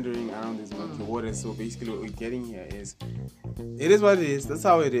waters, meandering around these murky waters. So basically, what we're getting here is, it is what it is. That's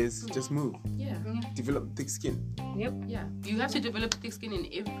how it is. Just move. Develop thick skin. Yeah. You have to develop thick skin in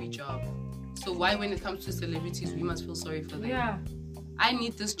every job. So why, when it comes to celebrities, we must feel sorry for them? Yeah. I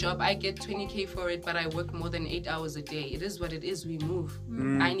need this job. I get 20K for it, but I work more than 8 hours a day. It is what it is. We move.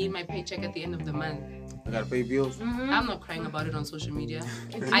 I need my paycheck at the end of the month. I gotta pay bills. I'm not crying about it on social media.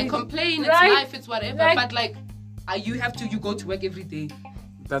 I complain, it's life, it's whatever. But like, you go to work every day.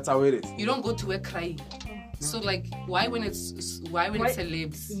 That's how it is. You don't go to work crying. So like, why when it's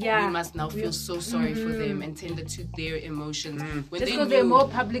celebs, we must now feel so sorry for them and tender to their emotions when just because they're more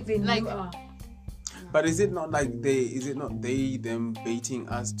public than you are. But is it not like them baiting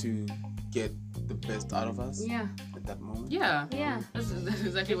us to get the best out of us? Yeah. At that moment. Yeah. That's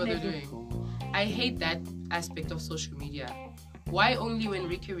exactly what they're doing. I hate that aspect of social media. Why only when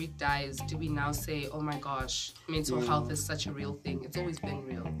Ricky Rick dies do we now say, oh my gosh, mental health is such a real thing? It's always been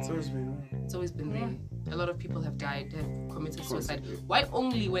real. It's always been there. A lot of people have died, have committed suicide. Why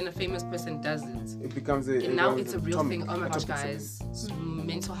only when a famous person does it? It becomes it's a real thing. Oh my gosh, guys,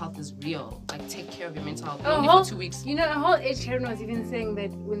 mental health is real. Like, take care of your mental health. Only for 2 weeks. You know, a whole Ed Sheeran was even saying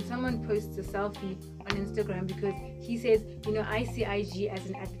that when someone posts a selfie on Instagram, because he says, you know, I see IG as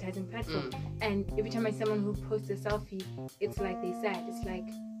an advertising platform, and every time I see someone who posts a selfie, it's like they sad. It's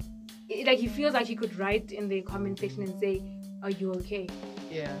like he feels like he could write in the comment section and say, are you okay?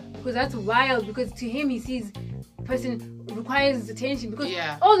 Yeah. Because that's wild. Because to him, he sees person requires attention. Because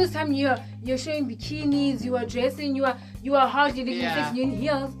all this time you're showing bikinis, you are dressing, you are hardly looking sexy, you're in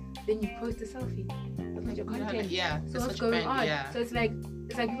heels. Then you post a selfie. That's not your content. So what's going on? So it's like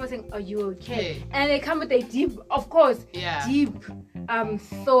people saying, are you okay? And they come with a deep, of course, deep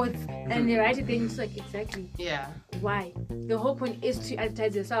thoughts, and they write it. Then it's like, exactly. Yeah. Why? The whole point is to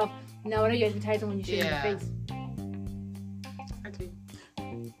advertise yourself. Now, what are you advertising when you show your face?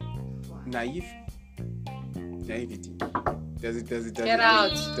 Naivety. Does it Get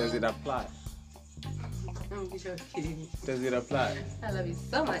out. Does it apply? Does it apply? I love you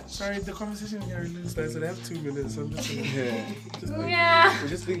so much. Sorry, the conversation here really starts. I have 2 minutes. I'm just we're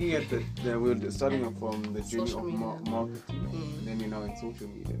just looking at we're starting off from the journey of marketing, and then we're now in social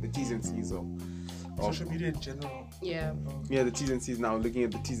media, the T's and C's of social media in general. Yeah, the T's and C's now. Looking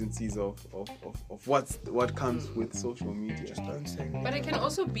at the T's and C's of what comes with social media. But it can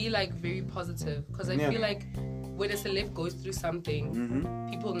also be like very positive, because I feel like when a celeb goes through something,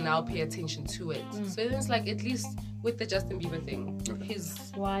 people now pay attention to it. So it's like, at least with the Justin Bieber thing, his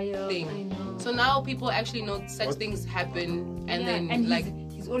thing. I know. So now people actually know such things happen, and like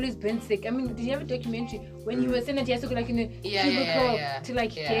he's always been sick. I mean, did you have a documentary when he was saying that he has to go like in a cubicle to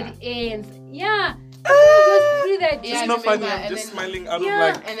like get air and goes through that. It's not funny. I'm just smiling out of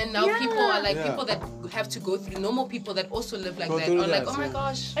like. And then now people are like people that have to go through, normal people that also live like that are like, oh my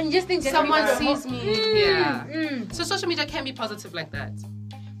gosh, and just think someone sees me. So social media can be positive like that,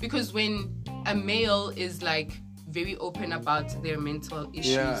 because when a male is like very open about their mental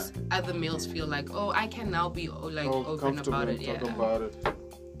issues, other males feel like, oh, I can now be like open about it. Talk about it.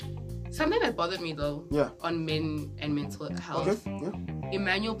 Something that bothered me though, on men and mental health.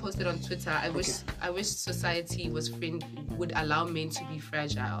 Emmanuel posted on Twitter, I wish society would allow men to be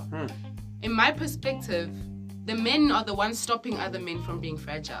fragile. In my perspective, the men are the ones stopping other men from being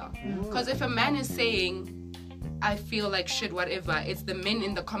fragile. Because if a man is saying, I feel like shit, whatever, it's the men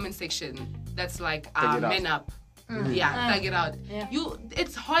in the comment section that's like, men up. Thug it out.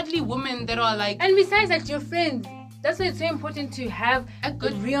 It's hardly women that are like. And besides, like, your friends. That's why it's so important to have a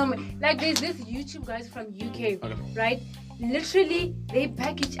good real. Like, there's this YouTube guys from UK, right? Literally, they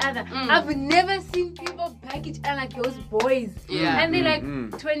back each other. I've never seen people back back each other like those boys. Yeah. And they're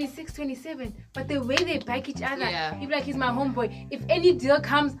like 26, 27. But the way they back each other, you're like, he's my homeboy. If any deal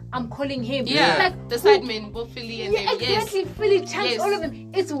comes, I'm calling him. Yeah. Like, the sidemen, both Philly and them. Exactly. Yes. Philly, Chunks, all of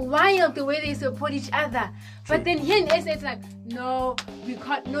them. It's wild the way they support each other. But then here in SA, it's like, no, we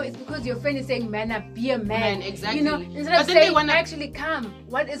can't. No, it's because your friend is saying, man, be a man. Exactly. You know, instead of saying, actually, come.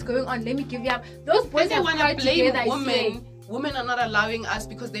 What is going on? Let me give you up. Those boys they want to blame together, women. Women are not allowing us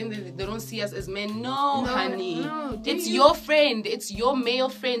because then they don't see us as men. No, honey. No, it's your friend. It's your male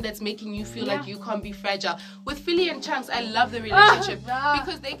friend that's making you feel like you can't be fragile. With Philly and Chunks, I love the relationship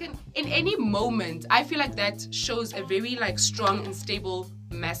because they can, in any moment, I feel like that shows a very like strong and stable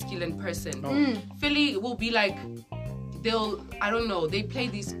masculine person. Philly will be like, they play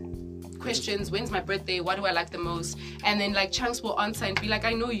these questions, when's my birthday, what do I like the most, and then like Chunks will answer and be like,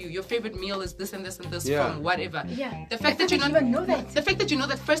 I know you, your favorite meal is this and this and this from whatever. The fact that you know that, the fact that you know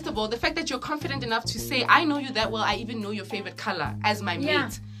that, first of all, the fact that you're confident enough to say, I know you that well, I even know your favorite color as my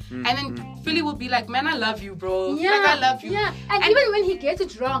mate. And then Philly will be like, man, I love you, bro. Like, I love you. And even when he gets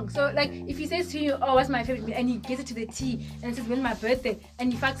it wrong, so like if he says to you, oh, what's my favorite meal, and he gets it to the T and says, when's my birthday,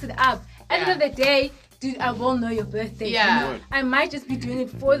 and he fucks it up, at the end of the day, dude, I will know your birthday. You know? I might just be doing it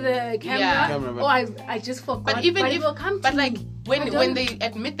for the camera, or I just forgot. But even but if, it will come to but like me. when they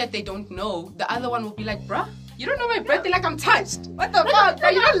admit that they don't know, the other one will be like, bruh, you don't know my birthday, like I'm touched. What the fuck?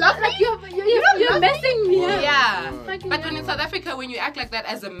 Like, you don't love me? You're messing me up. Yeah. But when in South Africa, when you act like that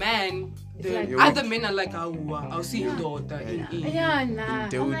as a man, the other men are like, I'll see your daughter. I'm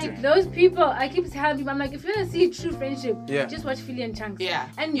like, those people, I keep telling people, I'm like, if you want to see true friendship, just watch Philly and Chunks.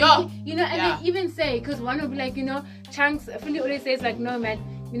 And they even say, because one will be like, Chunks, Philly always says like, no man,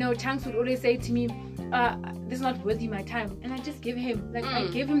 Chunks would always say to me, this is not worthy my time, and I just give him, like, I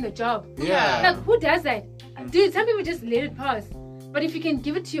give him the job. Like, who does that? Dude, some people just let it pass. But if you can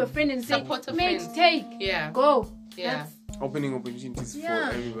give it to your friend and say, mate, take, go. That's opening opportunities for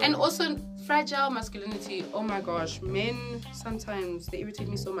everybody. And also fragile masculinity. Oh my gosh, men sometimes they irritate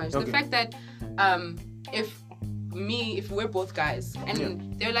me so much. The fact that if we're both guys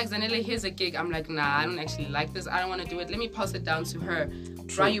and they're like, Zanele, here's a gig, I'm like, nah, I don't actually like this, I don't want to do it, let me pass it down to her.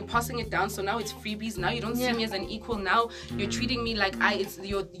 Right, you're passing it down, so now it's freebies, now you don't see me as an equal, now you're treating me like it's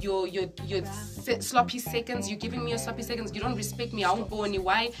your sloppy seconds, you're giving me your sloppy seconds, you don't respect me, I won't go any.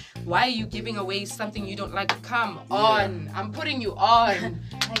 Why are you giving away something you don't like? Come on, I'm putting you on.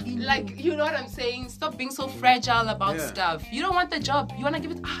 Like, you know what I'm saying? Stop being so fragile about stuff. You don't want the job, you want to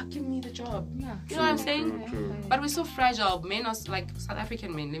give it, give me the job. You know what I'm saying? True. But we're so fragile. Men are like, South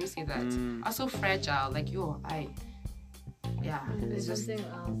African men, let me say that, are so fragile. Like, it's just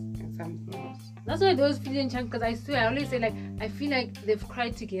something else. That's why those Philly and Chunks, because I swear, I always say, like, I feel like they've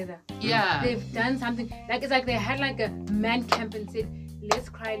cried together. They've done something. Like, it's like they had like a man camp and said, let's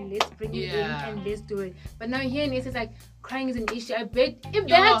cry, let's bring it in and let's do it. But now here in it's like crying is an issue. I bet if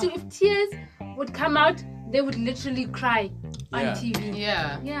they had to, if tears would come out, they would literally cry on TV.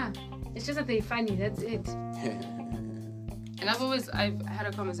 It's just that they're funny, that's it. And I've had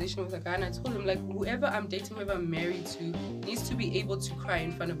a conversation with a guy and I told him, like, whoever I'm dating, whoever I'm married to, needs to be able to cry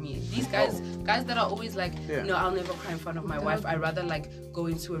in front of me. These guys that are always like, no, I'll never cry in front of my wife, I'd rather like go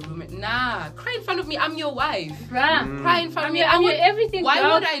into a room and cry in front of me, I'm your wife. Cry in front of me, I'm your everything. Why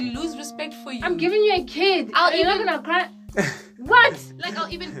would I lose respect for you? I'm giving you a kid. You're not gonna cry. What? Like,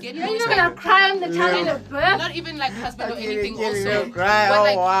 I'll even get you're not gonna cry on the time of birth. Not even like husband or anything also. Cry. But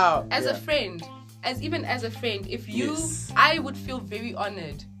like, wow. As a friend, as a friend, if you, I would feel very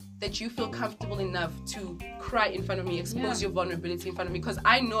honored that you feel comfortable enough to cry in front of me, expose your vulnerability in front of me, because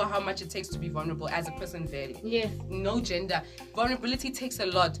I know how much it takes to be vulnerable as a person, no gender. Vulnerability takes a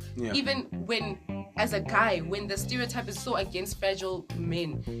lot. Even when, as a guy, when the stereotype is so against fragile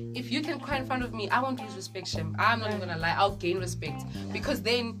men, if you can cry in front of me, I won't lose respect, Shem. I'm not even gonna lie, I'll gain respect, because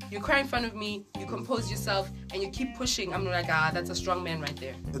then you cry in front of me, you compose yourself, and you keep pushing. I'm like, that's a strong man right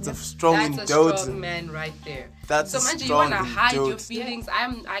there. That's a strong man right there. That's so imagine you wanna hide your feelings.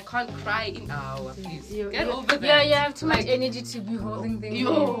 I can't cry in please get over that. You have too much energy to be holding things.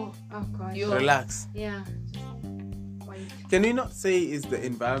 Oh God. Relax. Yeah. Can we not say it's the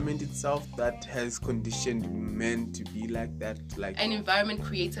environment itself that has conditioned men to be like that? Like an environment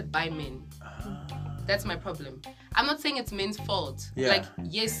created by men. That's my problem. I'm not saying it's men's fault. Like,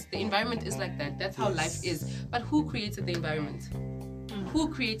 yes, the environment is like that. That's how life is. But who created the environment? Who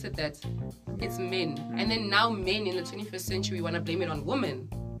created that? It's men. And then now men in the 21st century want to blame it on women.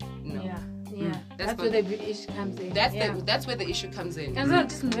 No. That's where the issue comes in. That's where the issue comes in. And so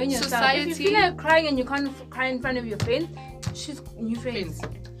just knowing yourself. Society, if you feel like crying and you can't cry in front of your friends, choose new friends.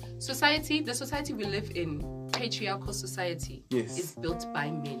 The society we live in, patriarchal society, is built by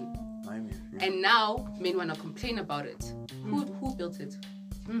men. And now men want to complain about it. Who built it?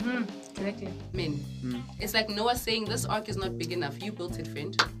 Correctly. Men. It's like Noah saying this ark is not big enough. You built it,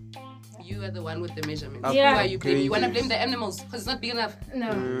 friend. You are the one with the measurements. Who are you blaming? You want to blame the animals because it's not big enough? No.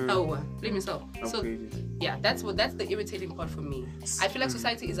 Oh, blame yourself. So yeah, that's the irritating part for me. I feel like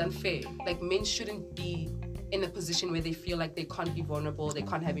society is unfair. Like men shouldn't be in a position where they feel like they can't be vulnerable, they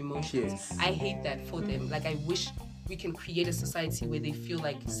can't have emotions. Yes. I hate that for them. Like I wish we can create a society where they feel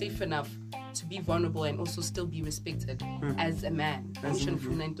like safe enough to be vulnerable and also still be respected as a man. I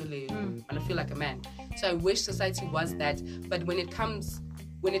feel like a man. So I wish society was that. But when it turns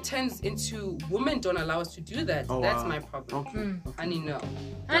into women don't allow us to do that, that's my problem. Okay. Honey, no.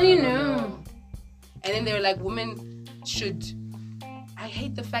 Honey, no. And then they're like, women should... I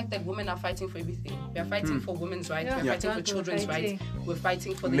hate the fact that women are fighting for everything. We are fighting for women's rights. We're fighting for children's rights. We're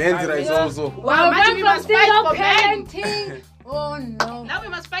fighting for the men's rights also. Wow, imagine we must fight for men. parenting. Oh no. Now we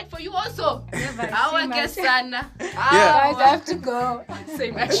must fight for you also. Our guest, Sana. Guys, I have to go.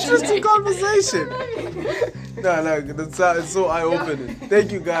 Same It's action. just a conversation. No, it's so eye-opening.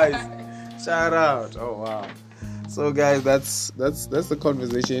 Thank you, guys. Shout out. Oh wow. So guys, that's the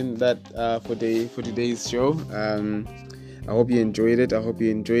conversation that for today's show. I hope you enjoyed it. I hope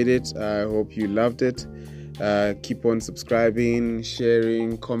you loved it. Keep on subscribing,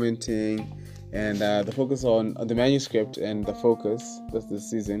 sharing, commenting, and the focus on the manuscript and the focus that's the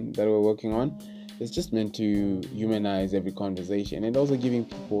season that we're working on is just meant to humanize every conversation and also giving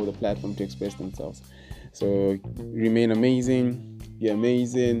people the platform to express themselves. So remain amazing, be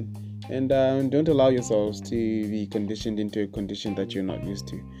amazing, and don't allow yourselves to be conditioned into a condition that you're not used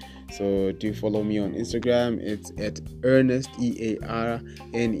to. So do follow me on Instagram. It's at Ernest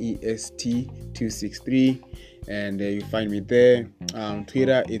EARNEST 263, and you find me there.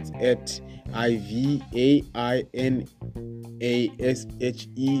 Twitter, it's at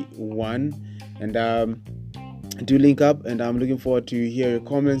IVAINASHE1, and do link up. And I'm looking forward to hear your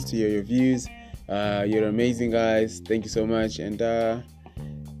comments, to hear your views. You're amazing, guys. Thank you so much, and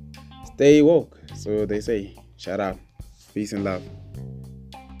stay woke. So they say. Shout out. Peace and love.